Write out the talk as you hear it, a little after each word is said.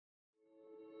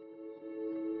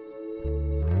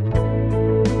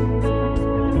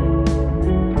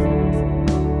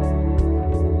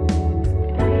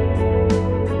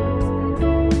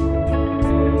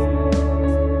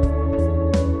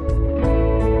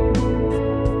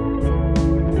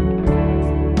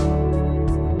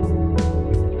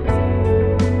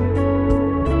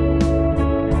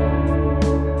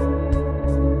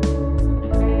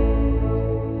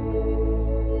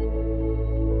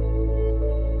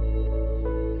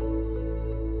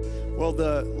Well,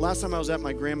 the last time I was at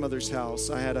my grandmother's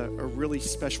house, I had a really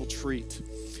special treat.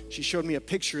 She showed me a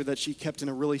picture that she kept in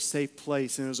a really safe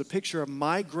place, and it was a picture of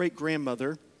my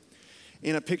great-grandmother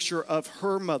and a picture of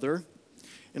her mother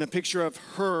and a picture of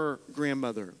her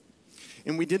grandmother.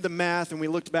 And we did the math, and we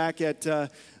looked back at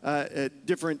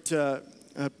different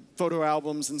photo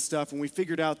albums and stuff, and we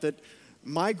figured out that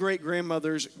my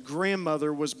great-grandmother's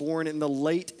grandmother was born in the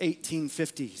late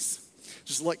 1850s.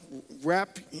 Just like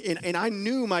and I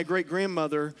knew my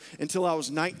great-grandmother until I was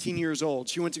 19 years old.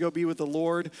 She went to go be with the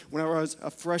Lord when I was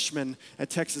a freshman at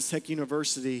Texas Tech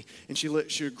University, and she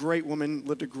was a great woman,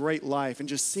 lived a great life. And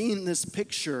just seeing this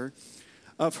picture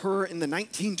of her in the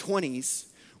 1920s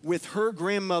with her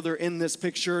grandmother in this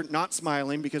picture, not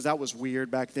smiling because that was weird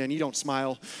back then. You don't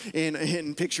smile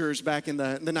in pictures back in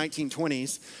the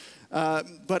 1920s.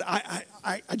 But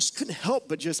I just couldn't help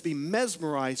but just be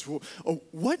mesmerized.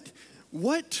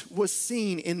 What was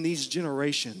seen in these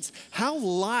generations? How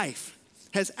life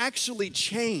has actually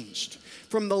changed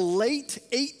from the late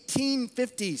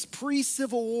 1850s,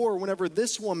 pre-Civil War, whenever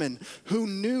this woman who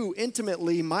knew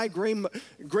intimately my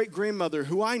great-grandmother,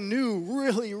 who I knew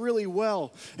really, really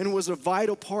well and was a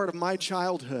vital part of my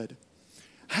childhood,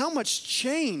 how much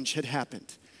change had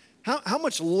happened. How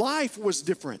much life was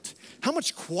different. How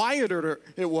much quieter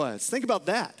it was. Think about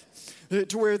that.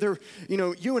 To where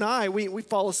you and I, we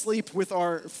fall asleep with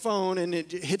our phone and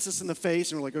it hits us in the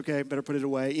face and we're like, okay, better put it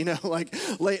away. Like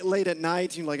late at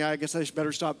night, you're like, I guess I should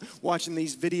better stop watching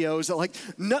these videos. Like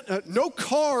no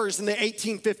cars in the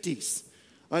 1850s,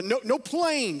 no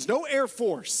planes, no Air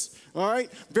Force. All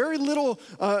right, very little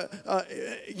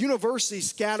universities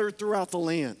scattered throughout the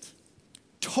land.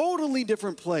 Totally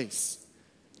different place.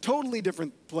 Totally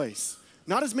different place.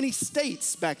 Not as many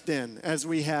states back then as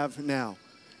we have now.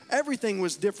 Everything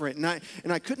was different,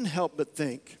 and I couldn't help but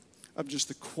think of just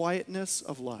the quietness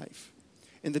of life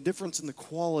and the difference in the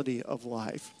quality of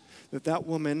life that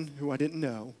woman, who I didn't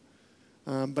know,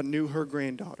 but knew her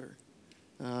granddaughter,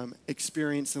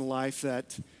 experienced in life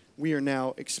that we are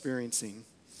now experiencing.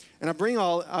 And I bring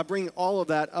all of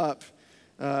that up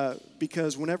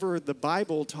because whenever the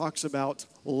Bible talks about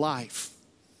life,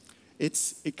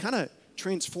 it kind of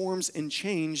transforms and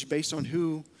changes based on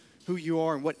who you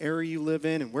are and what area you live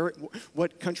in and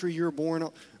what country you're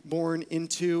born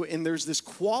into. And there's this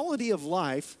quality of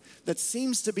life that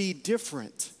seems to be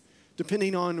different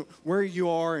depending on where you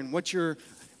are and what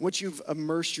you've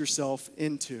immersed yourself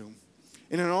into.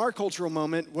 And in our cultural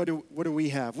moment, what do we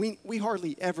have? We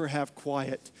hardly ever have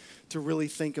quiet to really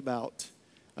think about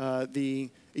the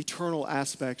eternal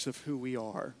aspects of who we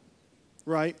are,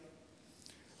 right?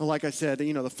 Like I said,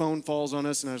 the phone falls on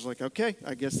us, and I was like, okay,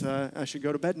 I guess I should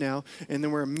go to bed now. And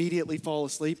then we're immediately fall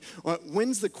asleep.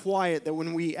 When's the quiet that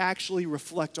when we actually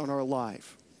reflect on our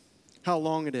life? How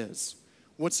long it is?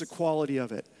 What's the quality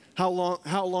of it? How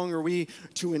long are we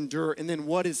to endure? And then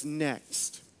what is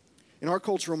next? And our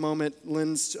cultural moment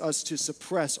lends us to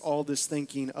suppress all this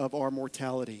thinking of our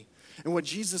mortality. And what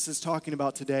Jesus is talking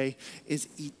about today is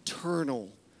eternal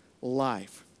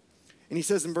life. And he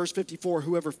says in verse 54,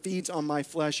 whoever feeds on my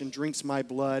flesh and drinks my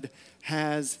blood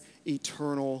has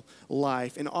eternal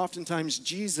life. And oftentimes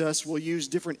Jesus will use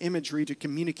different imagery to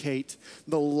communicate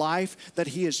the life that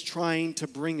he is trying to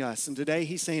bring us. And today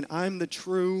he's saying, I'm the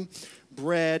true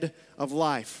bread of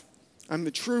life. I'm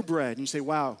the true bread. And you say,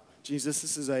 wow, Jesus,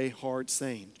 this is a hard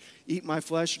saying. Eat my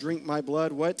flesh, drink my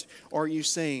blood. What are you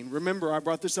saying? Remember, I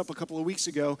brought this up a couple of weeks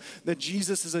ago, that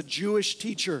Jesus is a Jewish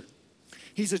teacher.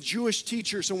 He's a Jewish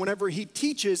teacher, so whenever he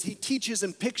teaches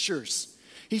in pictures.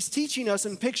 He's teaching us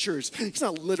in pictures. He's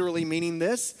not literally meaning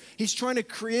this. He's trying to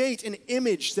create an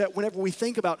image that whenever we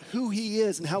think about who he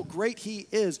is and how great he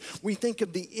is, we think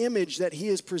of the image that he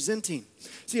is presenting.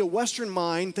 See, a Western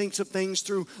mind thinks of things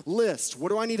through lists. What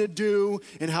do I need to do,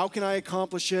 and how can I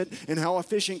accomplish it, and how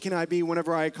efficient can I be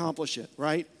whenever I accomplish it,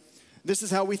 right? This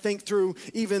is how we think through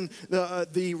even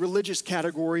the religious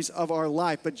categories of our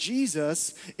life. But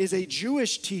Jesus is a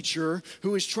Jewish teacher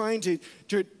who is trying to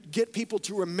get people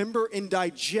to remember and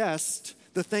digest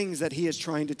the things that he is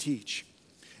trying to teach.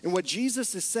 And what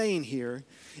Jesus is saying here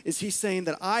is he's saying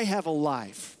that I have a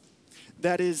life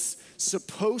that is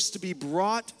supposed to be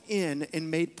brought in and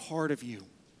made part of you.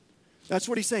 That's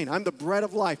what he's saying. I'm the bread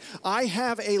of life. I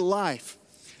have a life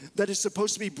that is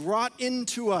supposed to be brought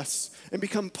into us and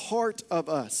become part of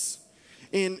us.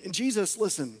 And Jesus,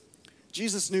 listen,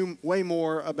 Jesus knew way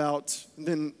more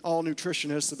than all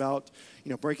nutritionists about,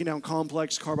 breaking down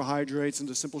complex carbohydrates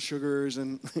into simple sugars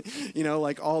and,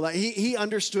 like all that. He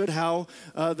understood how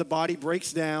the body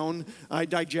breaks down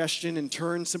digestion and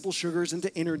turns simple sugars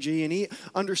into energy, and he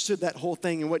understood that whole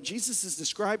thing. And what Jesus is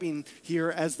describing here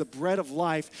as the bread of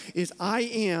life is, I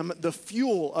am the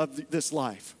fuel of this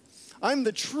life. I'm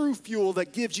the true fuel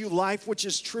that gives you life, which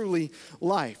is truly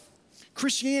life.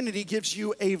 Christianity gives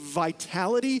you a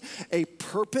vitality, a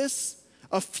purpose,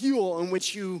 a fuel in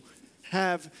which you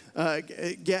have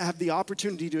the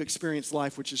opportunity to experience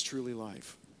life, which is truly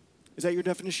life. Is that your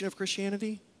definition of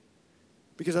Christianity?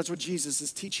 Because that's what Jesus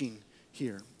is teaching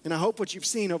here. And I hope what you've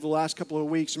seen over the last couple of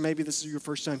weeks, or maybe this is your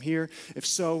first time here. If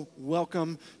so,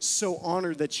 welcome. So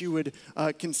honored that you would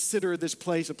consider this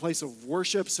place a place of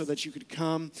worship so that you could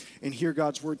come and hear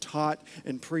God's word taught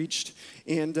and preached.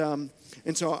 And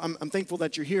so I'm thankful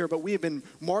that you're here, but we have been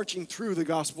marching through the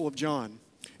Gospel of John.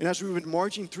 And as we've been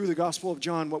marching through the Gospel of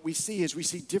John, what we see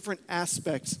different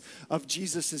aspects of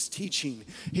Jesus' teaching.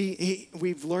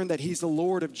 We've learned that he's the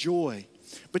Lord of joy.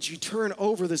 But you turn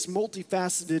over this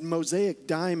multifaceted mosaic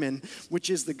diamond, which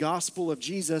is the gospel of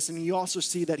Jesus, and you also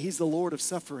see that he's the Lord of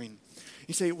suffering.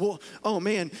 You say, well, oh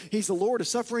man, he's the Lord of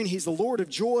suffering, he's the Lord of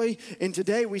joy, and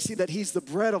today we see that he's the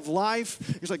bread of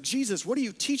life. It's like, Jesus, what are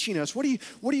you teaching us? What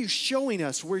are you showing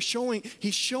us?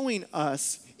 He's showing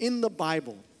us in the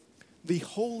Bible the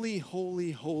holy,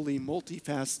 holy, holy,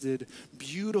 multifaceted,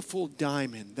 beautiful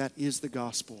diamond that is the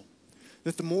gospel.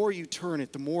 That the more you turn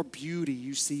it, the more beauty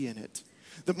you see in it.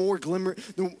 The more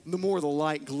the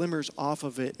light glimmers off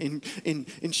of it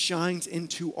and shines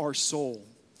into our soul.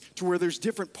 To where there's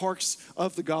different parts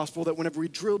of the gospel that whenever we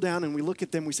drill down and we look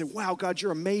at them, we say, wow, God,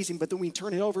 you're amazing. But then we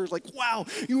turn it over, it's like, wow,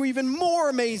 you're even more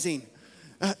amazing.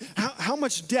 How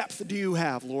much depth do you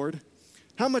have, Lord?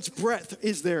 How much breadth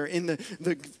is there in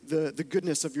the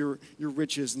goodness of your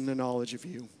riches and the knowledge of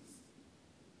you?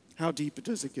 How deep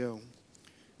does it go?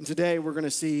 And today we're going to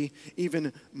see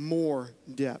even more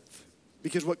depth.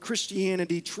 Because what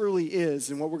Christianity truly is,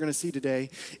 and what we're going to see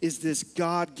today, is this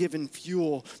God-given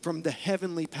fuel from the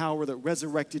heavenly power that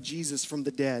resurrected Jesus from the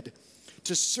dead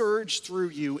to surge through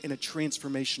you in a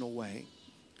transformational way.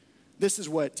 This is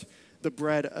what the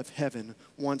bread of heaven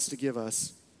wants to give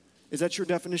us. Is that your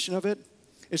definition of it?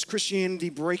 Is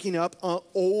Christianity breaking up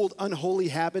old, unholy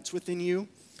habits within you?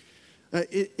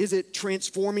 Is it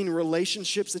transforming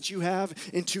relationships that you have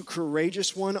into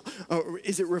courageous one?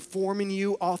 Is it reforming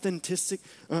you authentically?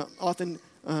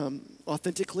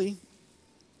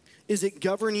 Is it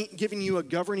giving you a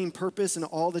governing purpose in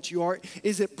all that you are?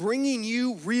 Is it bringing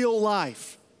you real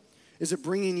life? Is it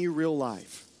bringing you real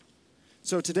life?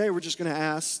 So today we're just going to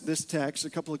ask this text a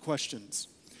couple of questions.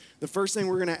 The first thing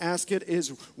we're going to ask it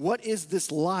is, what is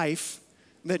this life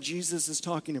that Jesus is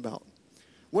talking about?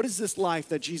 What is this life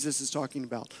that Jesus is talking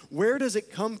about? Where does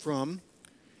it come from?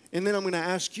 And then I'm going to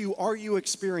ask you, are you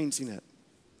experiencing it?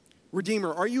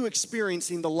 Redeemer, are you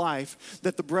experiencing the life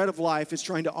that the bread of life is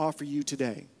trying to offer you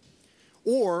today?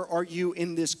 Or are you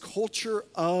in this culture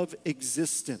of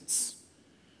existence?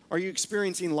 Are you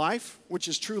experiencing life, which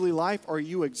is truly life? Or are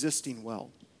you existing well?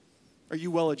 Are you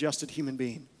a well-adjusted human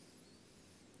being?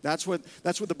 That's what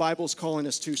the Bible is calling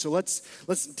us to. So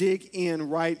let's dig in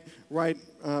right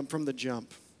from the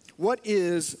jump. What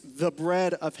is the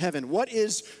bread of heaven? What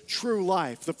is true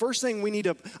life? The first thing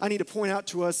I need to point out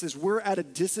to us is we're at a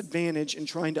disadvantage in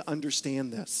trying to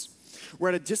understand this. We're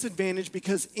at a disadvantage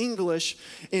because English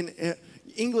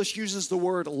uses the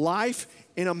word life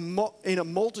in a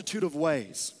multitude of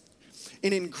ways.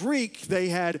 And in Greek, they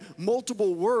had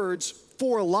multiple words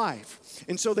for life.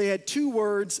 And so they had two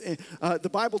words. The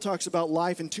Bible talks about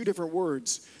life in two different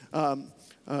words,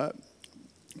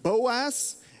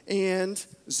 Boaz and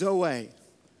Zoe.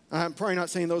 I'm probably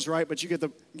not saying those right, but you get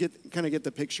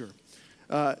the picture.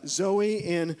 Zoe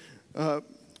and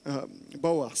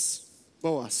Boaz.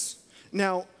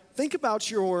 Now, think about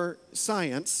your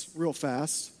science real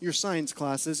fast, your science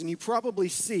classes, and you probably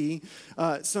see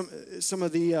some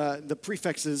of the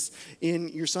prefixes in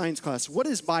your science class. What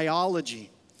is biology?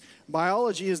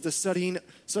 Biology is the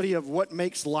study of what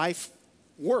makes life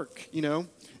work,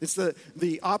 It's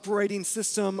the operating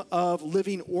system of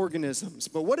living organisms.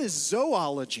 But what is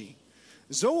zoology?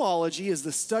 Zoology is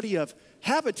the study of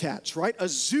habitats, right? A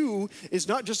zoo is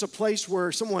not just a place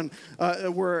where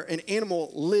where an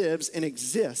animal lives and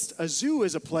exists. A zoo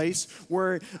is a place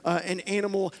where an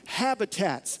animal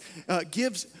habitats,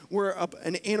 where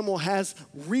an animal has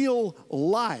real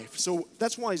life. So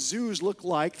that's why zoos look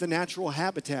like the natural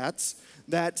habitats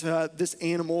that this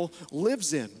animal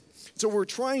lives in. So we're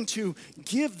trying to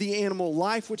give the animal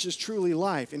life, which is truly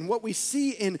life. And what we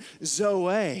see in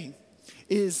Zoe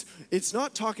is it's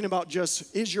not talking about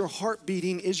just, is your heart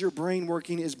beating, is your brain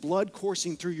working, is blood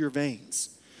coursing through your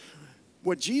veins?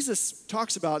 What Jesus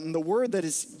talks about, and the word that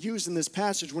is used in this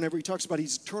passage whenever he talks about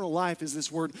eternal life, is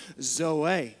this word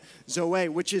Zoe. Zoe,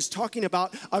 which is talking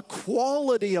about a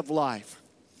quality of life,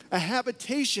 a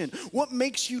habitation. What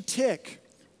makes you tick?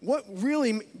 What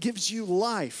really gives you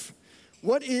life?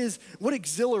 What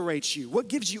exhilarates you? What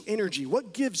gives you energy?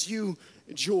 What gives you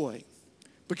joy?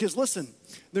 Because listen,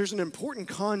 there's an important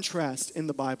contrast in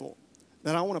the Bible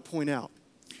that I want to point out.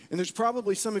 And there's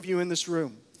probably some of you in this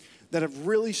room that have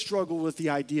really struggled with the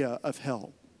idea of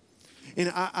hell.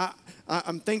 And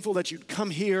I'm thankful that you'd come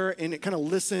here and kind of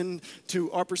listen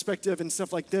to our perspective and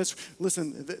stuff like this.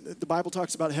 Listen, the Bible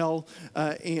talks about hell,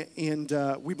 and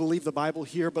we believe the Bible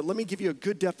here, but let me give you a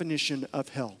good definition of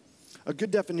hell. A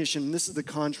good definition, and this is the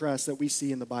contrast that we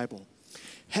see in the Bible.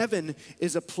 Heaven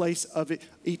is a place of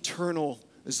eternal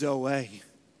Zoe.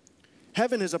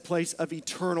 Heaven is a place of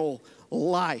eternal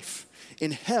life,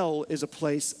 and hell is a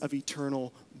place of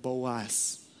eternal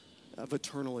Boaz, of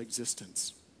eternal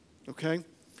existence. Okay?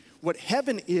 What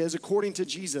heaven is, according to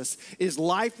Jesus, is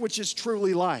life which is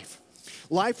truly life.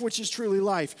 Life which is truly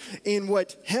life. And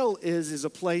what hell is a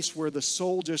place where the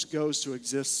soul just goes to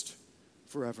exist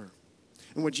forever.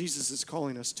 And what Jesus is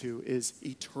calling us to is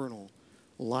eternal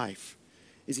life.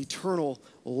 Is eternal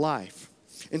life.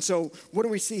 And so, what do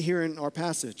we see here in our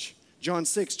passage? John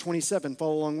 6:27,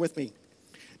 follow along with me.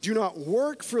 Do not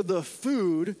work for the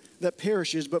food that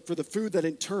perishes, but for the food that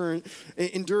in turn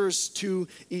endures to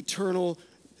eternal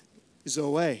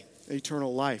Zoe,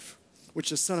 eternal life,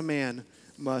 which the Son of Man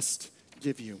must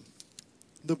give you.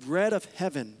 The bread of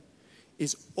heaven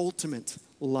is ultimate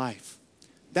life.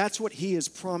 That's what he is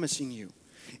promising you,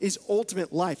 is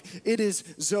ultimate life. It is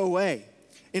Zoe.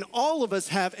 And all of us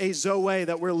have a Zoe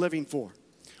that we're living for.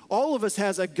 All of us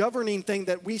has a governing thing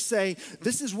that we say,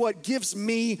 this is what gives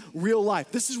me real life.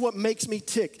 This is what makes me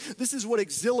tick. This is what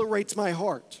exhilarates my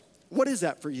heart. What is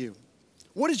that for you?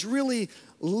 What is really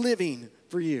living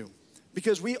for you?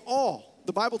 Because we all,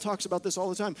 the Bible talks about this all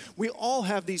the time, we all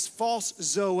have these false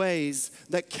Zoes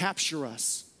that capture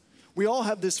us. We all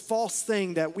have this false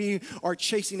thing that we are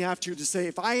chasing after to say,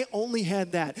 if I only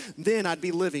had that, then I'd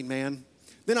be living, man.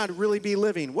 Then I'd really be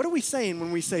living. What are we saying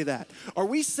when we say that? Are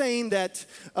we saying that,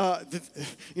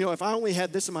 if I only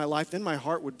had this in my life, then my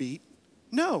heart would beat?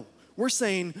 No. We're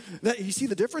saying that, you see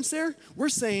the difference there? We're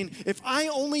saying, if I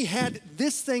only had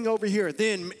this thing over here,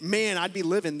 then, man, I'd be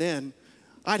living then.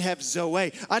 I'd have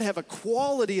Zoe. I'd have a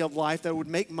quality of life that would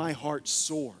make my heart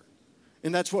soar.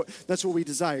 And that's what we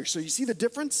desire. So you see the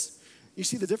difference? You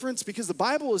see the difference? Because the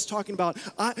Bible is talking about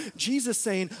Jesus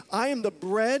saying, I am the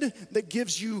bread that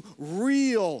gives you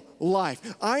real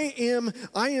life. I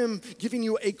am giving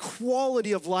you a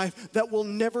quality of life that will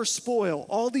never spoil.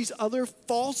 All these other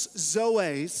false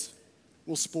Zoes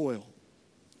will spoil.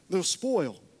 They'll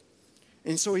spoil.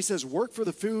 And so he says, work for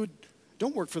the food.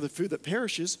 Don't work for the food that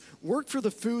perishes. Work for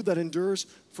the food that endures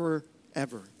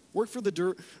forever. Work for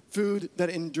the food that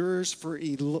endures for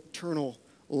eternal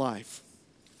life.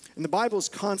 And the Bible is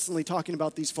constantly talking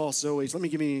about these false Zoes. Let me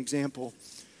give you an example.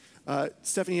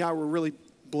 Stephanie and I were really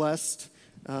blessed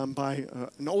by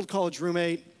an old college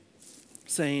roommate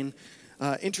saying,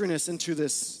 entering us into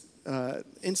this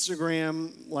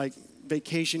Instagram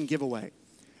vacation giveaway.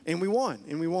 And we won,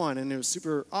 and it was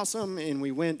super awesome. And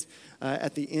we went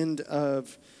at the end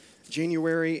of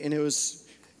January, and it was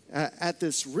at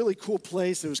this really cool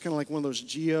place. It was kind of like one of those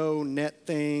geo net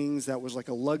things that was like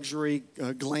a luxury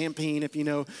glamping, if you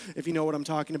know what I'm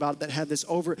talking about, that had this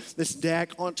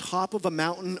deck on top of a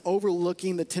mountain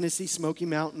overlooking the Tennessee Smoky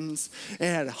Mountains. It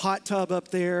had a hot tub up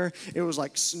there. It was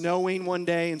like snowing one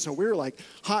day, and so we were like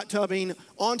hot tubbing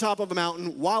on top of a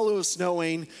mountain while it was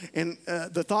snowing, and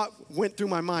the thought went through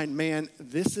my mind, man,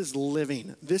 this is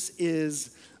living. This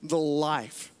is the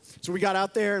life. So we got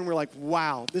out there and we're like,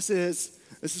 wow, this is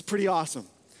pretty awesome.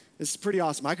 This is pretty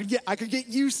awesome. I could get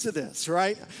used to this,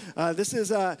 right?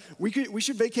 We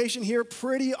should vacation here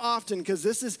pretty often because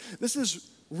this is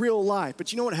real life.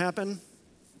 But you know what happened?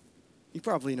 You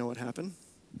probably know what happened.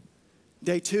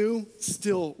 Day 2,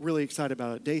 still really excited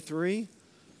about it. Day 3,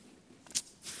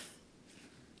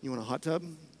 you want a hot tub?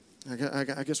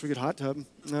 I guess we could hot tub.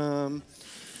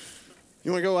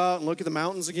 You want to go out and look at the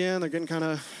mountains again? They're getting kind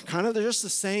of they're just the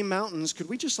same mountains. Could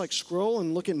we just scroll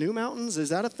and look at new mountains? Is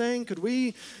that a thing? Could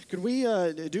we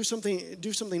do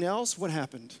something else? What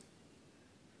happened?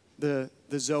 The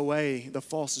Zoe, the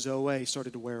false Zoe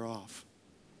started to wear off.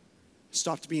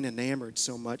 Stopped being enamored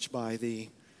so much by the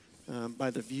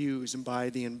by the views and by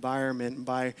the environment and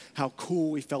by how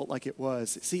cool we felt like it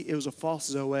was. See, it was a false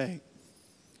Zoe.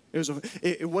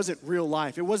 It wasn't real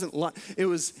life. It wasn't. It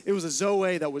was a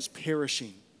Zoe that was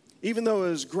perishing. Even though it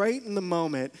was great in the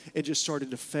moment, it just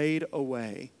started to fade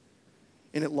away,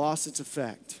 and it lost its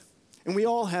effect. And we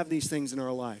all have these things in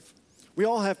our life. We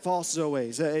all have false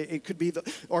Zoes. It could be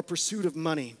our pursuit of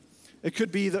money. It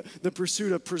could be the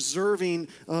pursuit of preserving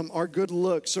our good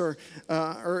looks or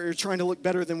trying to look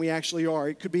better than we actually are.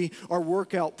 It could be our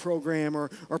workout program or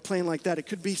plan like that. It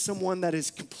could be someone that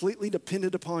is completely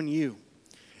dependent upon you.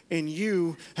 And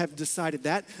you have decided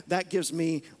that gives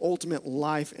me ultimate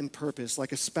life and purpose,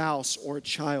 like a spouse or a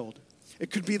child. It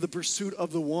could be the pursuit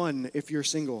of the one if you're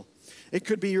single. It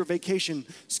could be your vacation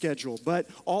schedule. But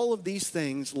all of these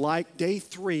things, like day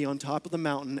 3 on top of the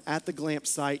mountain at the glamp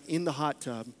site in the hot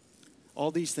tub,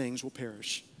 all these things will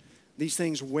perish. These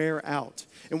things wear out.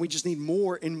 And we just need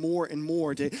more and more and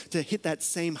more to hit that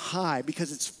same high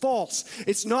because it's false.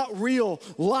 It's not real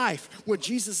life, what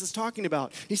Jesus is talking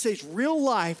about. He says real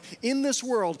life in this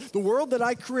world, the world that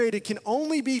I created, can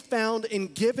only be found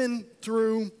and given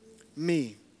through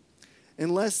me.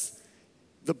 Unless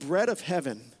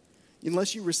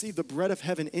you receive the bread of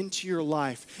heaven into your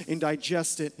life and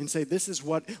digest it and say, this is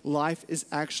what life is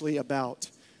actually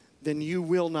about, then you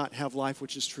will not have life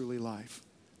which is truly life.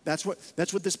 That's what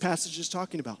this passage is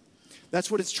talking about.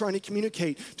 That's what it's trying to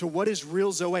communicate to what is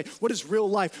real Zoe, what is real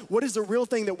life, what is the real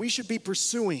thing that we should be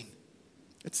pursuing.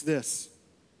 It's this,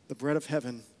 the bread of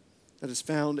heaven that is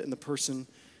found in the person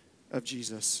of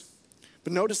Jesus.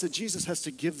 But notice that Jesus has to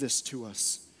give this to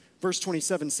us. Verse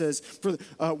 27 says,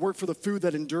 work for the food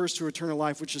that endures to eternal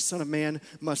life, which the Son of Man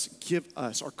must give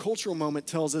us. Our cultural moment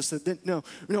tells us that no,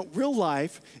 real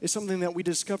life is something that we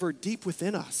discover deep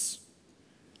within us.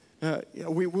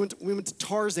 We went to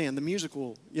Tarzan, the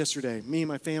musical, yesterday, me and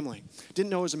my family. Didn't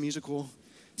know it was a musical.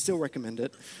 Still recommend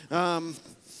it.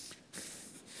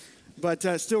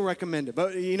 But still recommend it.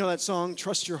 But you know that song,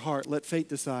 Trust Your Heart, Let Fate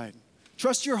Decide.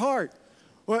 Trust your heart.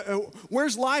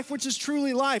 Where's life which is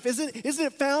truly life? Isn't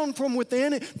it found from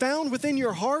within? Found within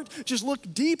your heart? Just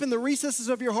look deep in the recesses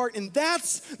of your heart, and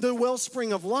that's the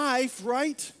wellspring of life,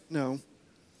 right? No,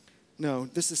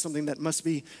 this is something that must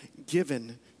be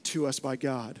given to us by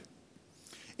God.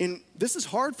 And this is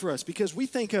hard for us because we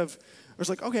think of, it's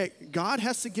like, okay, God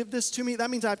has to give this to me.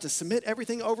 That means I have to submit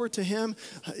everything over to him.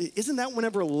 Isn't that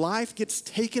whenever life gets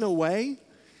taken away?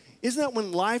 Isn't that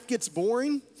when life gets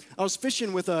boring? I was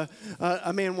fishing with a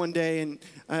man one day, and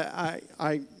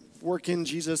I work in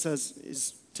Jesus, as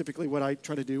is typically what I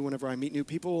try to do whenever I meet new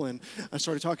people. And I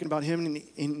started talking about him,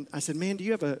 and I said, man, do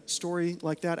you have a story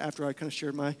like that? After I kind of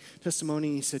shared my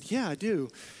testimony, he said, yeah, I do.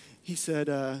 He said,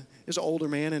 he was an older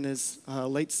man in his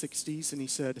late 60s, and he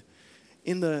said,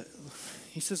 in the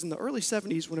early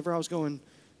 70s, whenever I was going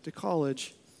to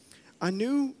college, I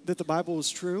knew that the Bible was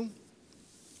true,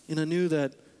 and I knew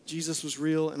that Jesus was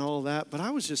real and all of that, but I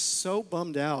was just so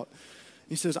bummed out.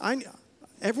 He says,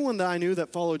 everyone that I knew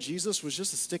that followed Jesus was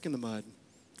just a stick in the mud.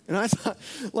 And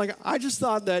I just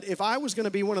thought that if I was going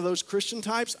to be one of those Christian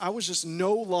types, I was just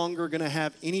no longer going to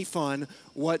have any fun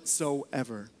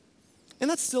whatsoever. And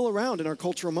that's still around in our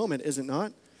cultural moment, is it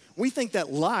not? We think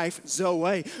that life,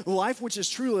 Zoe, life which is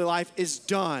truly life, is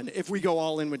done if we go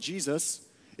all in with Jesus.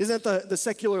 Isn't that the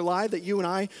secular lie that you and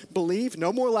I believe?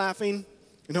 No more laughing,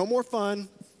 no more fun,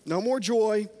 no more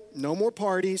joy, no more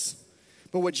parties.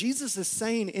 But what Jesus is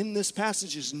saying in this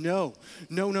passage is no.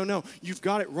 You've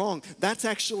got it wrong. That's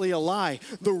actually a lie.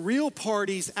 The real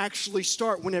parties actually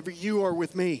start whenever you are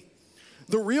with me.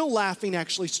 The real laughing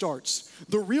actually starts.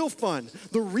 The real fun,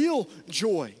 the real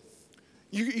joy.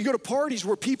 You go to parties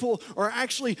where people are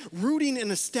actually rooting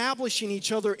and establishing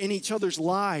each other in each other's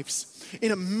lives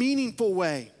in a meaningful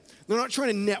way. They're not trying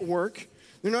to network.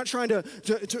 They're not trying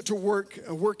to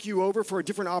work you over for a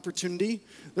different opportunity.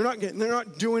 They're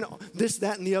not doing this,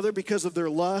 that, and the other because of their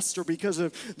lust or because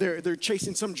of they're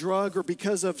chasing some drug or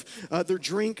because of their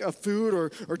drink of food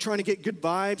or trying to get good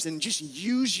vibes and just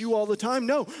use you all the time.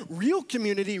 No, real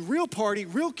community, real party,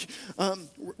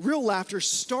 real laughter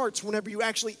starts whenever you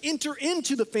actually enter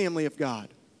into the family of God.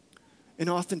 And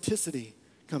authenticity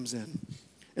comes in.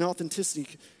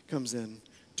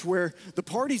 To where the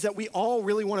parties that we all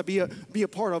really want to be a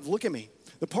part of, look at me.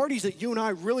 The parties that you and I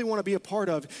really want to be a part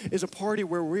of is a party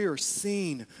where we are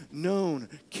seen, known,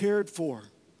 cared for,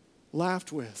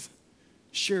 laughed with,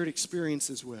 shared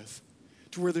experiences with,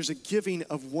 to where there's a giving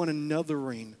of one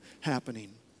anothering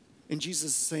happening. And Jesus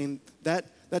is saying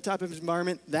that type of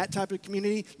environment, that type of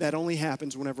community, that only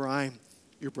happens whenever I'm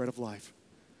your bread of life.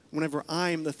 Whenever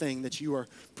I'm the thing that you are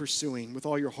pursuing with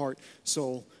all your heart,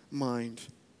 soul, mind,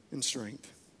 and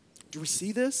strength. Do we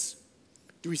see this?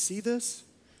 Do we see this?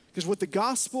 Because what the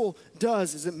gospel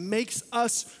does is it makes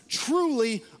us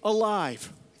truly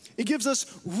alive. It gives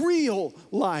us real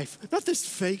life, not this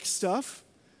fake stuff,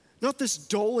 not this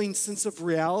dulling sense of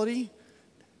reality,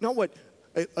 not what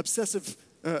excessive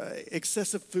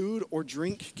food or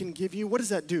drink can give you. What does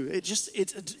that do?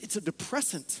 It's a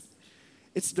depressant.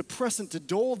 It's a depressant to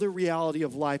dull the reality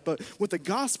of life. But what the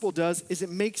gospel does is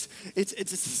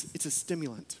it's a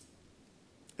stimulant.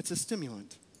 It's a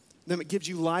stimulant. Then it gives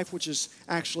you life, which is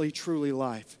actually truly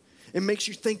life. It makes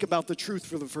you think about the truth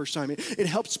for the first time. It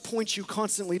helps point you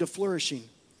constantly to flourishing.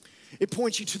 It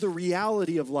points you to the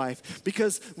reality of life.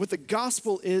 Because what the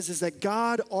gospel is that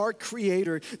God, our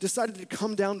creator, decided to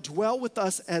come down, dwell with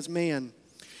us as man.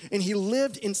 And he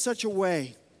lived in such a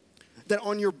way that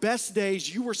on your best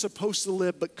days you were supposed to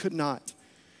live but could not.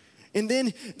 And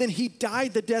then he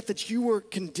died the death that you were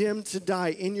condemned to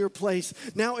die in your place.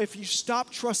 Now, if you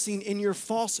stop trusting in your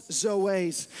false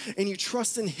zoes and you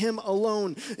trust in him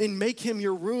alone and make him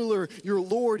your ruler, your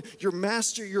Lord, your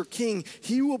master, your king,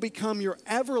 he will become your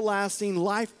everlasting,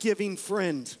 life-giving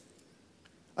friend.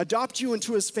 Adopt you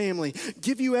into his family,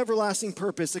 give you everlasting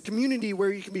purpose, a community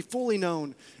where you can be fully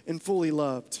known and fully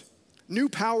loved. New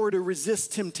power to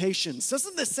resist temptations.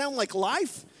 Doesn't this sound like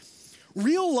life?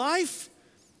 Real life?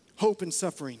 Hope and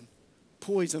suffering,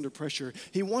 poise under pressure.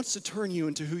 He wants to turn you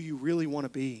into who you really want to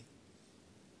be.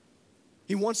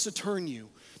 He wants to turn you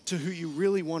to who you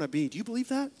really want to be. Do you believe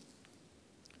that?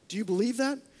 Do you believe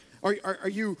that? Are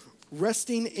you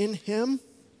resting in him?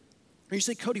 Or you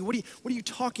say, Cody, what are you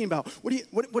talking about?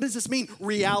 What does this mean?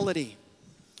 Reality.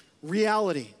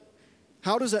 Reality.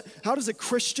 How does a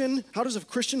Christian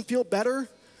feel better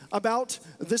about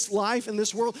this life and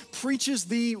this world? Preaches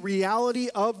the reality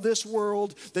of this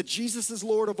world, that Jesus is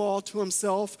Lord of all, to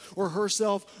himself or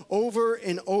herself over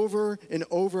and over and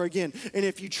over again. And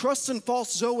if you trust in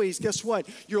false zoes, guess what?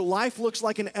 Your life looks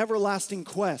like an everlasting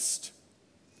quest.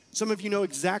 Some of you know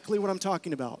exactly what I'm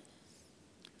talking about.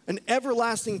 An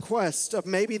everlasting quest of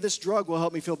maybe this drug will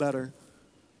help me feel better,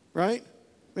 right?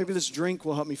 Maybe this drink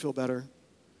will help me feel better.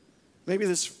 Maybe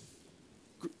this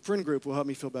friend group will help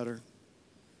me feel better.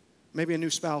 Maybe a new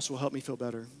spouse will help me feel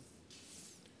better.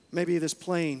 Maybe this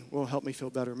plane will help me feel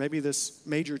better. Maybe this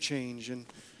major change and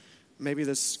maybe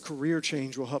this career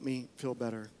change will help me feel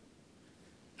better.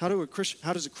 How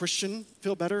does a Christian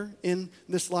feel better in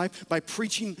this life? By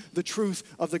preaching the truth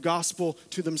of the gospel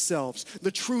to themselves,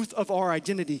 the truth of our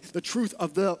identity, the truth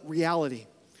of the reality,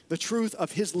 the truth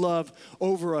of his love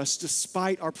over us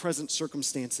despite our present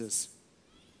circumstances.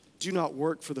 Do not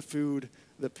work for the food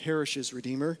that perishes,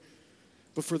 Redeemer,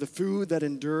 but for the food that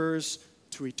endures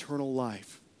to eternal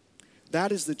life.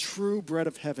 That is the true bread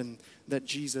of heaven that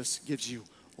Jesus gives you.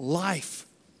 Life,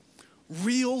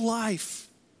 real life,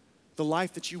 the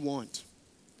life that you want,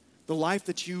 the life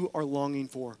that you are longing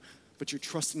for, but you're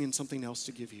trusting in something else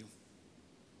to give you.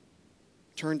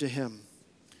 Turn to him.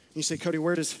 You say, Cody,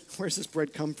 where's this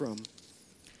bread come from?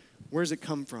 Where does it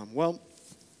come from? Well,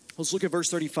 let's look at verse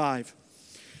 35.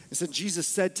 It said, Jesus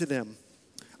said to them,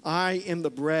 I am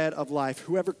the bread of life.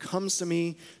 Whoever comes to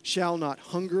me shall not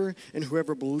hunger, and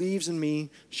whoever believes in me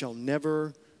shall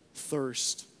never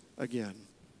thirst again.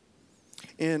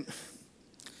 And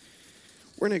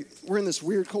we're in this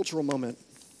weird cultural moment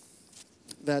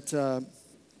that, and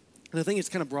I think it's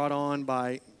kind of brought on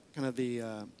by kind of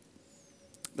the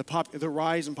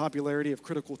rise in popularity of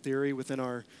critical theory within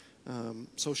our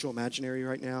social imaginary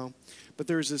right now. But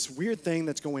there's this weird thing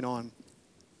that's going on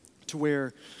to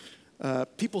where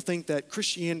people think that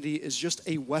Christianity is just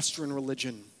a Western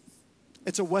religion.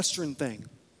 It's a Western thing.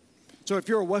 So if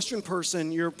you're a Western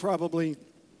person, you're probably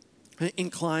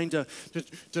inclined to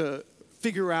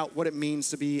figure out what it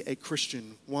means to be a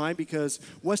Christian. Why? Because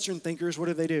Western thinkers,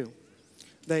 what do?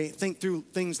 They think through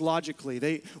things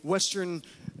logically. Western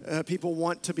people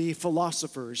want to be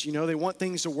philosophers. You know, they want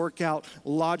things to work out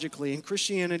logically. And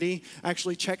Christianity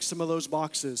actually checks some of those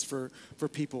boxes for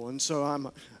people. And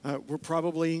so we're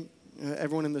probably,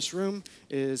 everyone in this room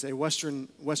is a Western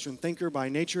thinker by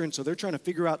nature. And so they're trying to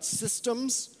figure out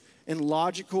systems and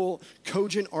logical,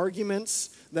 cogent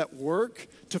arguments that work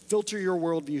to filter your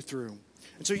worldview through.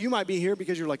 And so you might be here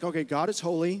because you're like, okay, God is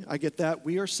holy. I get that.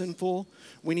 We are sinful.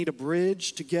 We need a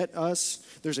bridge to get us.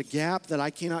 There's a gap that I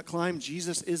cannot climb.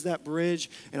 Jesus is that bridge,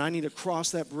 and I need to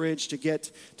cross that bridge to get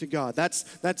to God.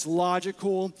 That's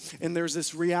logical. And there's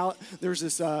this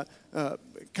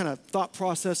kind of thought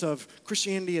process of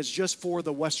Christianity is just for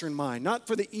the Western mind, not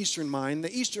for the Eastern mind.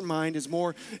 The Eastern mind is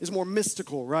more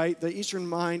mystical, right? The Eastern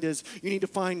mind is you need to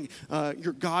find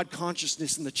your God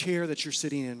consciousness in the chair that you're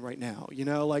sitting in right now. You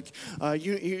know, like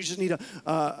You just need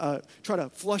to try to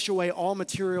flush away all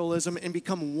materialism and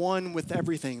become one with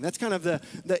everything. That's kind of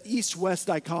the East-West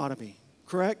dichotomy,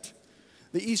 correct?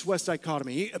 The East-West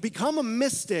dichotomy. You become a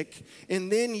mystic,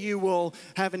 and then you will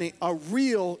have a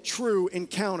real, true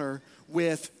encounter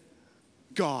with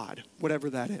God, whatever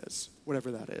that is,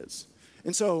 whatever that is.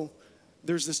 And so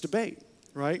there's this debate,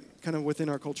 right, kind of within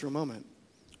our cultural moment.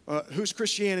 Who's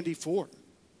Christianity for?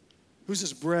 Who's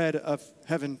this bread of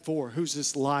heaven for? Who's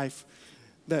this life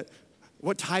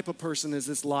what type of person is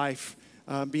this life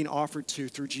being offered to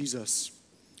through Jesus?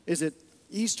 Is it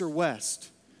East or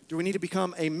West? Do we need to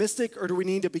become a mystic or do we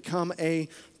need to become a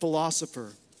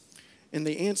philosopher? And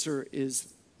the answer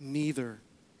is neither.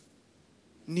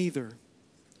 Neither.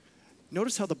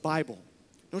 Notice how the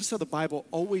Bible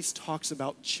always talks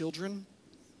about children.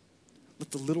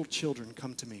 Let the little children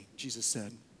come to me, Jesus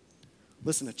said.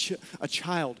 Listen, a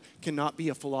child cannot be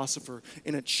a philosopher,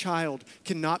 and a child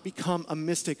cannot become a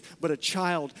mystic, but a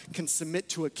child can submit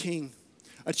to a king.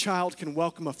 A child can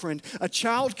welcome a friend. A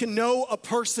child can know a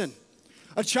person.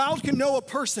 A child can know a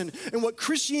person. And what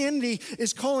Christianity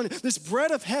is calling this bread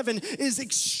of heaven is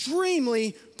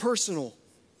extremely personal.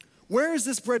 Where is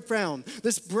this bread found?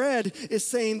 This bread is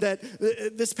saying that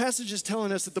this passage is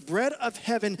telling us that the bread of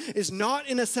heaven is not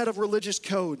in a set of religious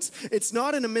codes. It's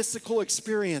not in a mystical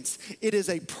experience. It is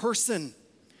a person.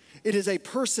 It is a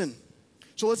person.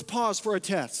 So let's pause for a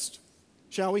test,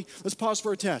 shall we? Let's pause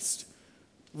for a test.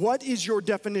 What is your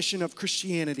definition of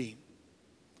Christianity?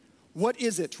 What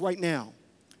is it right now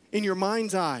in your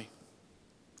mind's eye?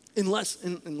 And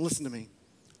listen to me,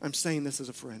 I'm saying this as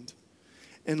a friend.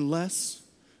 Unless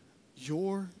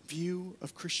your view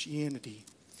of Christianity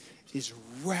is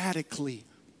radically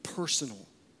personal,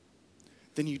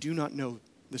 then you do not know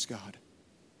this God.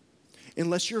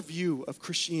 Unless your view of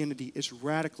Christianity is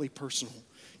radically personal,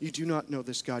 you do not know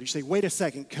this God. You say, wait a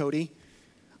second, Cody.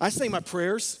 I say my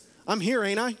prayers. I'm here,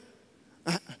 ain't I?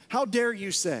 How dare you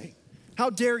say?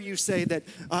 How dare you say that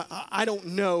I don't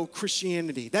know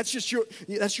Christianity? That's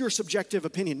your subjective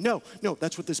opinion. No,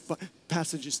 that's what this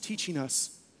passage is teaching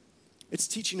us. It's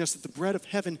teaching us that the bread of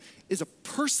heaven is a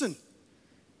person,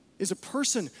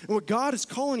 And what God is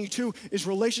calling you to is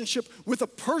relationship with a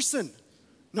person,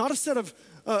 not a set of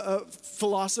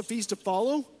philosophies to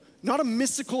follow, not a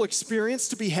mystical experience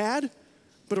to be had,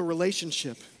 but a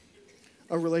relationship.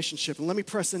 A relationship. And let me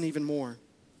press in even more.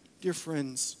 Dear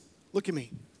friends, look at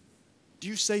me. Do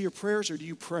you say your prayers or do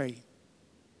you pray?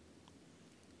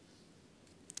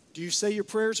 Do you say your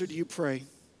prayers or do you pray?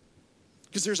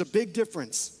 Because there's a big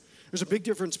difference. There's a big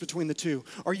difference between the two.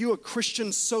 Are you a Christian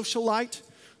socialite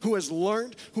who has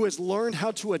learned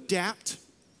how to adapt,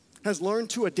 has learned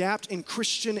to adapt in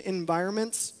Christian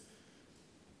environments?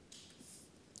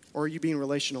 Or are you being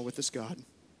relational with this God?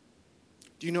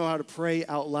 Do you know how to pray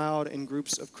out loud in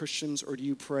groups of Christians, or do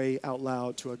you pray out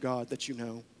loud to a God that you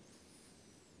know?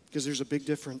 Because there's a big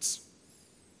difference.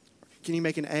 Can you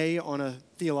make an A on a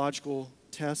theological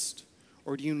test,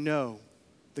 or do you know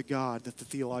the God that the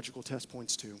theological test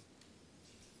points to?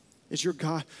 Is your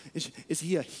God, is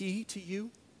he a he to you?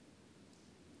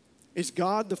 Is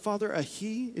God the Father a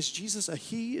he? Is Jesus a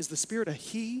he? Is the Spirit a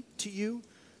he to you?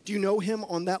 Do you know him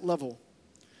on that level?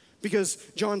 Because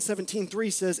John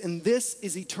 17:3 says, and this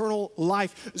is eternal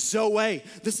life, Zoe.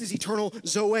 This is eternal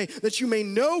Zoe, that you may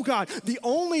know God, the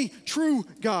only true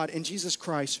God, and Jesus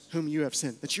Christ, whom you have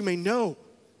sent, that you may know.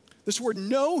 This word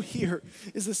know here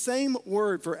is the same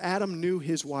word for Adam knew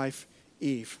his wife,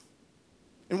 Eve.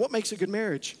 And what makes a good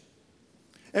marriage?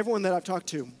 Everyone that I've talked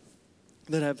to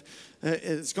that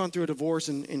has gone through a divorce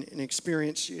and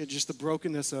experienced just the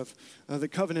brokenness of the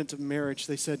covenant of marriage,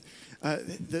 they said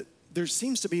that there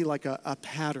seems to be like a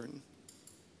pattern.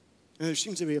 And there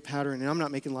seems to be a pattern, and I'm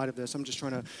not making light of this. I'm just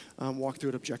trying to walk through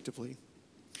it objectively.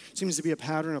 Seems to be a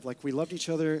pattern of like we loved each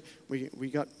other, we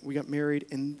got married,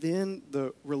 and then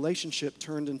the relationship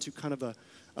turned into kind of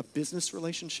a business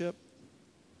relationship.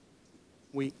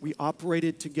 We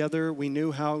operated together. We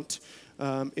knew how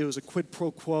to, it was a quid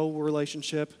pro quo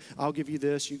relationship. I'll give you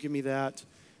this, you give me that,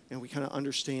 and we kind of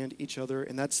understand each other,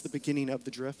 and that's the beginning of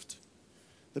the drift.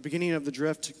 The beginning of the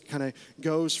drift kind of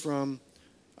goes from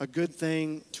a good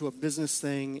thing to a business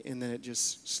thing, and then it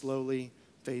just slowly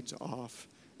fades off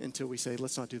until we say,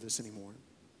 let's not do this anymore.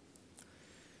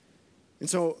 And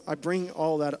so I bring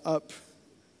all that up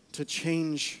to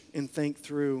change and think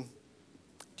through,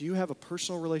 do you have a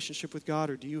personal relationship with God,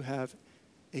 or do you have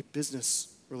a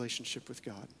business relationship with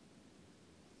God?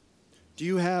 Do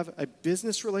you have a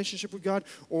business relationship with God,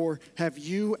 or have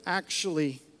you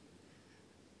actually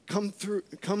come to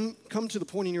the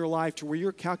point in your life to where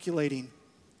you're calculating,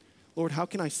 Lord, how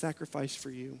can I sacrifice for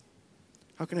you?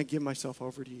 How can I give myself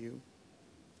over to you?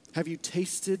 Have you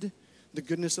tasted the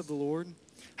goodness of the Lord?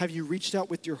 Have you reached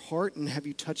out with your heart and have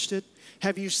you touched it?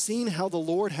 Have you seen how the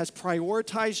Lord has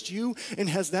prioritized you, and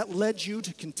has that led you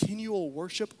to continual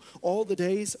worship all the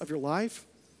days of your life?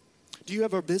 Do you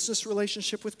have a business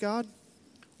relationship with God?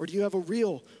 Or do you have a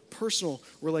real personal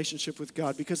relationship with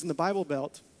God? Because in the Bible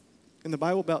Belt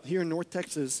here in North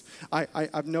Texas,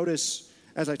 I've noticed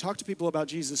as I talk to people about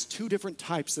Jesus, two different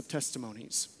types of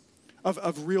testimonies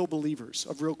of real believers,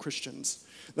 of real Christians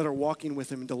that are walking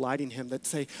with him and delighting him, that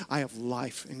say, I have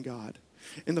life in God.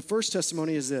 And the first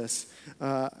testimony is this,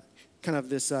 kind of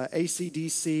this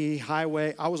AC/DC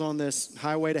highway. I was on this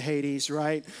highway to Hades,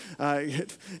 right?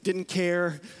 Didn't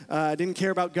care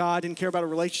about God, didn't care about a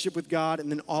relationship with God,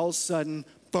 and then all of a sudden,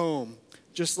 boom,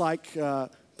 just like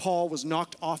Paul was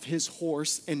knocked off his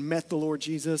horse and met the Lord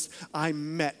Jesus, I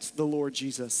met the Lord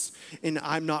Jesus. And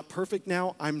I'm not perfect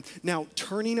now. I'm now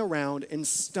turning around and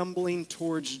stumbling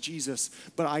towards Jesus,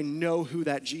 but I know who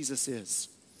that Jesus is.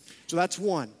 So that's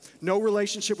one. No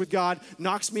relationship with God,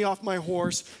 knocks me off my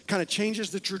horse, kind of changes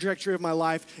the trajectory of my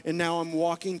life, and now I'm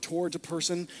walking towards a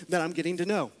person that I'm getting to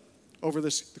know over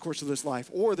the course of this life.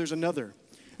 Or there's another,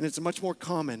 and it's much more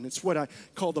common. It's what I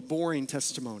call the boring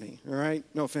testimony, all right?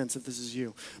 No offense if this is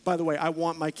you. By the way, I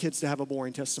want my kids to have a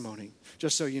boring testimony,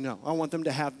 just so you know. I want them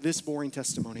to have this boring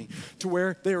testimony, to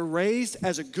where they were raised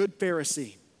as a good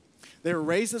Pharisee. They were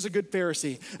raised as a good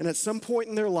Pharisee, and at some point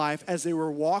in their life, as they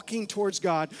were walking towards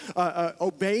God,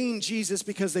 obeying Jesus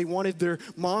because they wanted their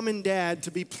mom and dad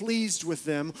to be pleased with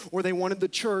them, or they wanted the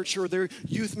church or their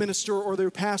youth minister or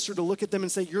their pastor to look at them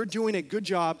and say, you're doing a good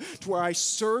job, to where I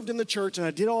served in the church and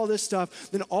I did all this stuff,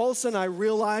 then all of a sudden I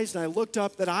realized and I looked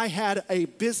up that I had a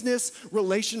business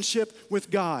relationship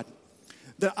with God,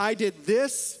 that I did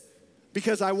this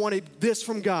because I wanted this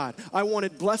from God. I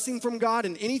wanted blessing from God,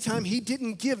 and anytime he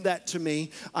didn't give that to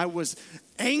me, I was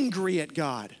angry at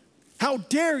God. How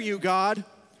dare you, God?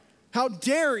 How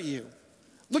dare you?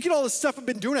 Look at all the stuff I've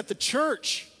been doing at the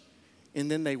church. And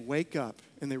then they wake up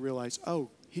and they realize, oh,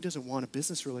 he doesn't want a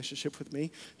business relationship with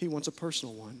me. He wants a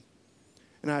personal one.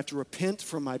 And I have to repent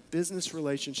from my business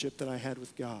relationship that I had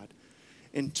with God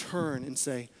and turn and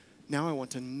say, now I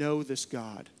want to know this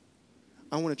God.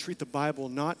 I want to treat the Bible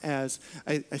not as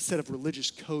a set of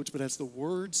religious codes, but as the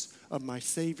words of my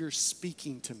Savior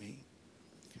speaking to me.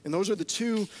 And those are the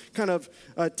two kind of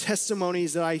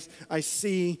testimonies that I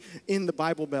see in the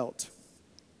Bible Belt.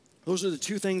 Those are the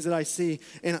two things that I see,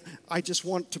 and I just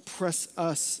want to press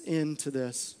us into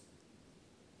this.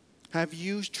 Have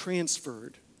you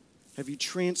transferred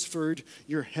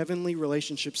your heavenly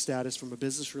relationship status from a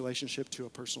business relationship to a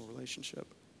personal relationship?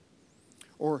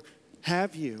 Or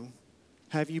have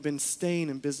you been staying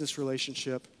in business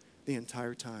relationship the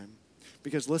entire time?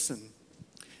 Because listen,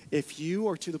 if you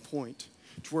are to the point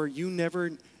to where you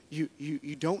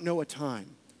don't know a time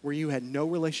where you had no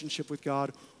relationship with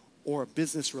God or a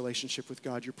business relationship with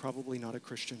God, you're probably not a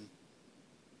Christian.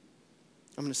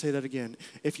 I'm going to say that again.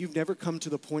 If you've never come to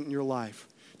the point in your life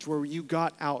to where you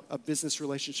got out a business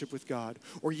relationship with God,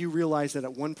 or you realized that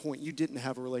at one point you didn't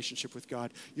have a relationship with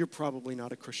God, you're probably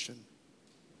not a Christian.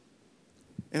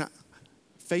 And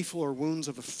faithful are wounds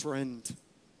of a friend.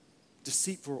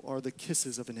 Deceitful are the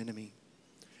kisses of an enemy.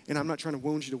 And I'm not trying to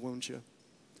wound you.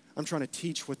 I'm trying to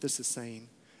teach what this is saying.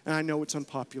 And I know it's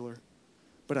unpopular,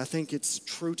 but I think it's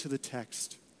true to the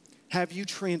text. Have you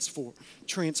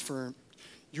transferred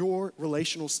your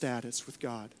relational status with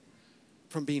God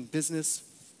from being business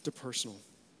to personal?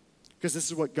 Because this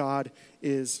is what God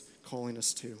is calling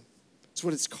us to. It's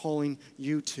what it's calling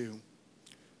you to.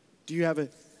 Do you have a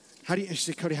you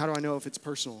say, Cody, how do I know if it's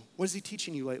personal? What is he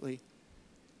teaching you lately?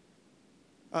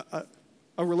 A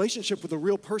relationship with a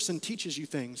real person teaches you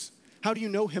things. How do you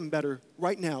know him better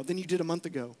right now than you did a month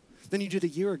ago, than you did a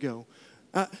year ago?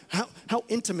 How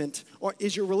intimate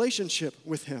is your relationship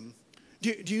with him?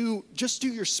 Do you just do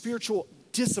your spiritual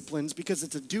disciplines because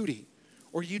it's a duty,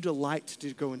 or you delight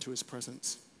to go into his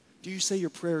presence? Do you say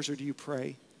your prayers, or do you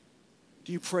pray?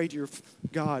 Do you pray to your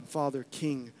God, Father,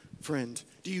 King, friend?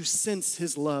 Do you sense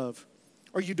his love?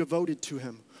 Are you devoted to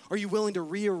him? Are you willing to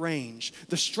rearrange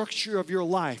the structure of your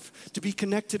life to be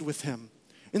connected with him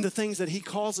in the things that he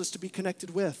calls us to be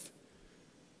connected with?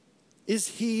 Is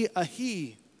he a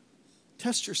he?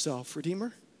 Test yourself,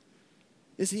 Redeemer.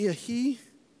 Is he a he?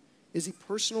 Is he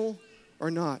personal or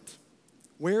not?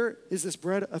 Where is this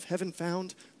bread of heaven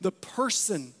found? The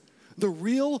person, the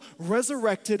real,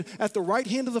 resurrected, at the right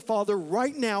hand of the Father,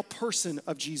 right now, person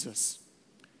of Jesus.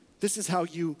 This is how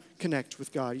you connect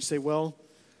with God. You say, well,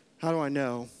 how do I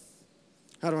know?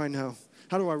 How do I know?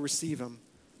 How do I receive him?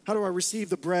 How do I receive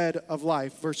the bread of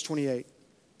life? Verse 28.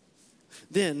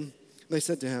 Then they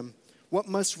said to him, what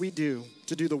must we do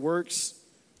to do the works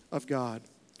of God?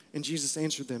 And Jesus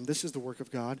answered them, this is the work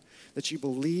of God, that you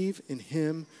believe in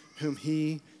him whom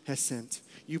he has sent.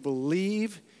 You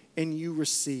believe and you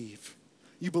receive.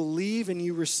 You believe and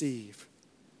you receive.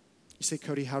 You say,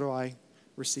 Cody, how do I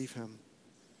receive him?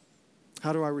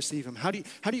 How do I receive him? How do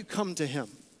you come to him?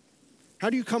 How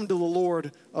do you come to the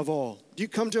Lord of all? Do you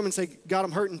come to him and say, God,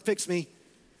 I'm hurting, fix me.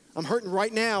 I'm hurting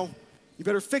right now. You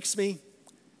better fix me.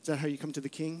 Is that how you come to the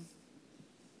king?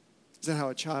 Is that how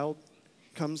a child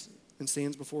comes and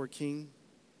stands before a king?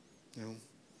 No. He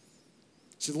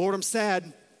said, Lord, I'm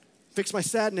sad. Fix my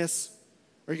sadness.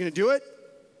 Are you going to do it?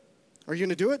 Are you going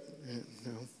to do it?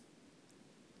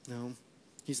 No.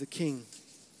 He's the king.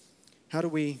 How do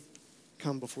we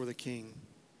come before the king?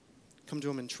 Come to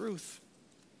him in truth.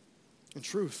 In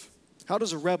truth. How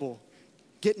does a rebel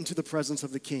get into the presence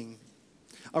of the king?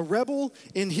 A rebel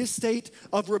in his state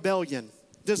of rebellion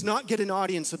does not get an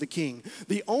audience of the king.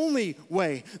 The only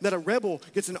way that a rebel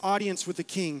gets an audience with the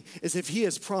king is if he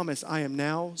has promised, I am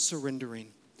now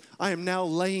surrendering. I am now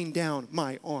laying down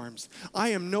my arms. I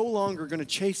am no longer going to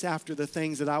chase after the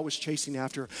things that I was chasing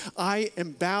after. I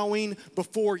am bowing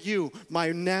before you,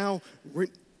 my now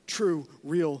true,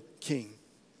 real king.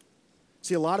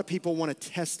 See, a lot of people want to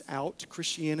test out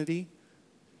Christianity.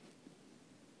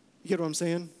 You get what I'm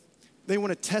saying? They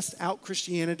want to test out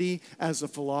Christianity as a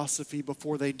philosophy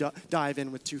before they dive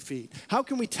in with 2 feet. How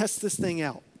can we test this thing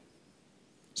out?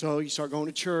 So you start going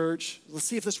to church. Let's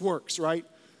see if this works, right?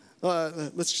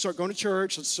 Let's start going to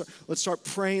church. Let's start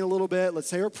praying a little bit. Let's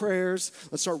say our prayers.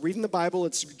 Let's start reading the Bible.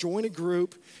 Let's join a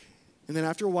group. And then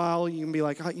after a while, you can be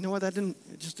like, oh, you know what?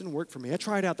 It just didn't work for me. I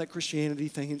tried out that Christianity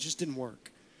thing. It just didn't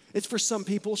work. It's for some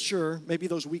people, sure, maybe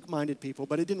those weak-minded people,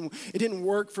 but it didn't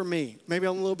work for me. Maybe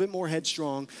I'm a little bit more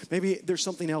headstrong. Maybe there's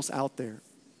something else out there.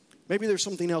 Maybe there's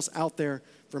something else out there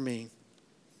for me.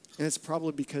 And it's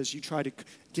probably because you try to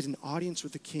get an audience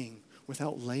with the king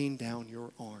without laying down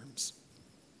your arms,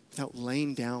 without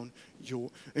laying down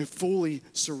and fully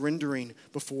surrendering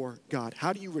before God.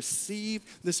 How do you receive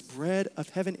this bread of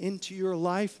heaven into your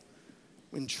life?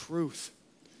 In truth.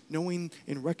 Knowing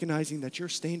and recognizing that you're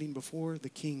standing before the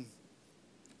king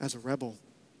as a rebel.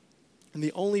 And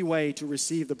the only way to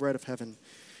receive the bread of heaven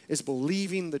is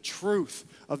believing the truth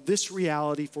of this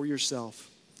reality for yourself.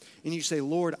 And you say,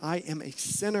 Lord, I am a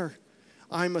sinner.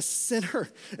 I'm a sinner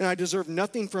and I deserve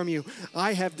nothing from you.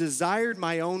 I have desired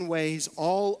my own ways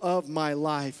all of my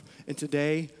life. And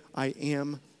today I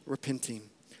am repenting.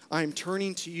 I am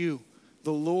turning to you,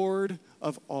 the Lord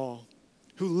of all,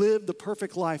 who lived the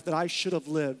perfect life that I should have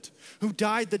lived, who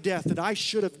died the death that I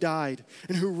should have died,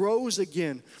 and who rose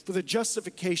again for the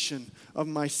justification of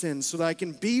my sins so that I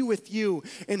can be with you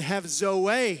and have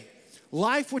Zoe,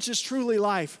 life which is truly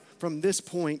life from this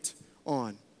point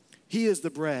on. He is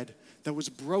the bread that was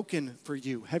broken for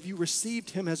you. Have you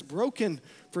received him as broken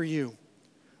for you?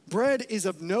 Bread is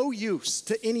of no use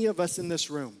to any of us in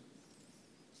this room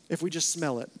if we just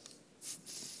smell it.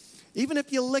 Even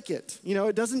if you lick it,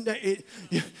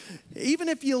 even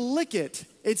if you lick it,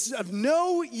 it's of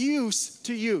no use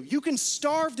to you. You can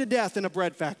starve to death in a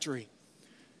bread factory.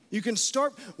 You can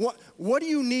starve. What do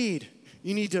you need?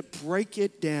 You need to break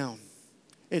it down.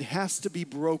 It has to be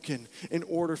broken in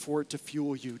order for it to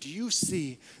fuel you. Do you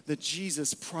see that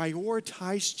Jesus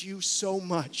prioritized you so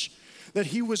much that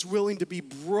he was willing to be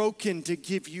broken to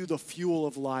give you the fuel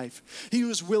of life? He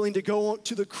was willing to go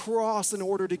to the cross in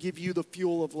order to give you the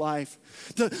fuel of life.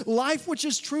 The life which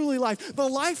is truly life. The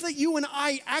life that you and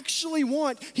I actually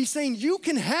want. He's saying, you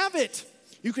can have it.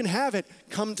 You can have it.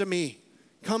 Come to me.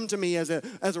 Come to me as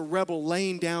a rebel,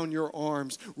 laying down your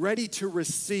arms, ready to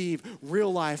receive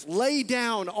real life. Lay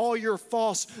down all your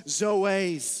false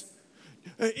Zoes.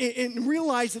 And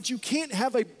realize that you can't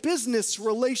have a business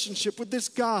relationship with this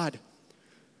God.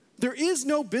 There is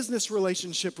no business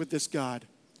relationship with this God.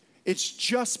 It's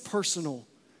just personal.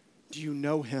 Do you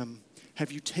know him?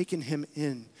 Have you taken him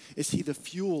in? Is he the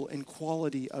fuel and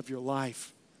quality of your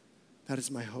life? That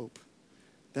is my hope.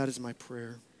 That is my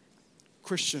prayer.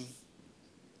 Christian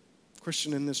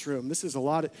in this room, this is a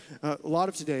lot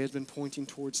of today has been pointing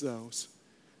towards those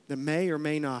that may or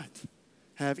may not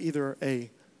have either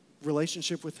a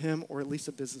relationship with him or at least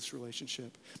a business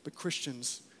relationship. But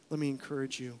Christians, let me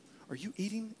encourage you. Are you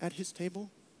eating at his table?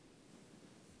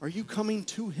 Are you coming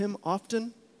to him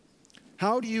often?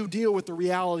 How do you deal with the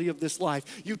reality of this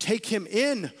life? You take him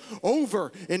in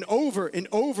over and over and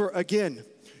over again.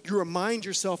 You remind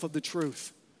yourself of the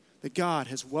truth that God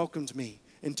has welcomed me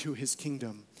into his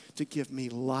kingdom to give me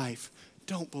life.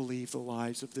 Don't believe the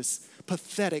lies of this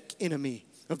pathetic enemy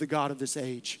of the God of this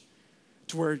age.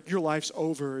 to where your life's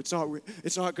over. It's not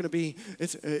going to be,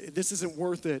 this isn't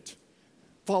worth it.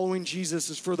 Following Jesus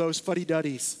is for those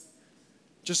fuddy-duddies.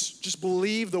 Just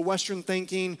believe the Western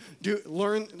thinking,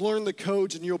 learn the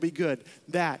codes and you'll be good.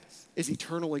 That is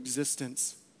eternal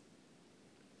existence.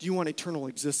 Do you want eternal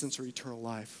existence or eternal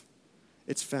life?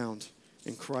 It's found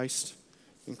in Christ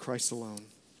alone.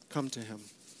 Come to him.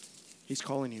 He's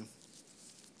calling you.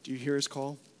 Do you hear his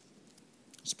call?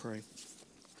 Let's pray.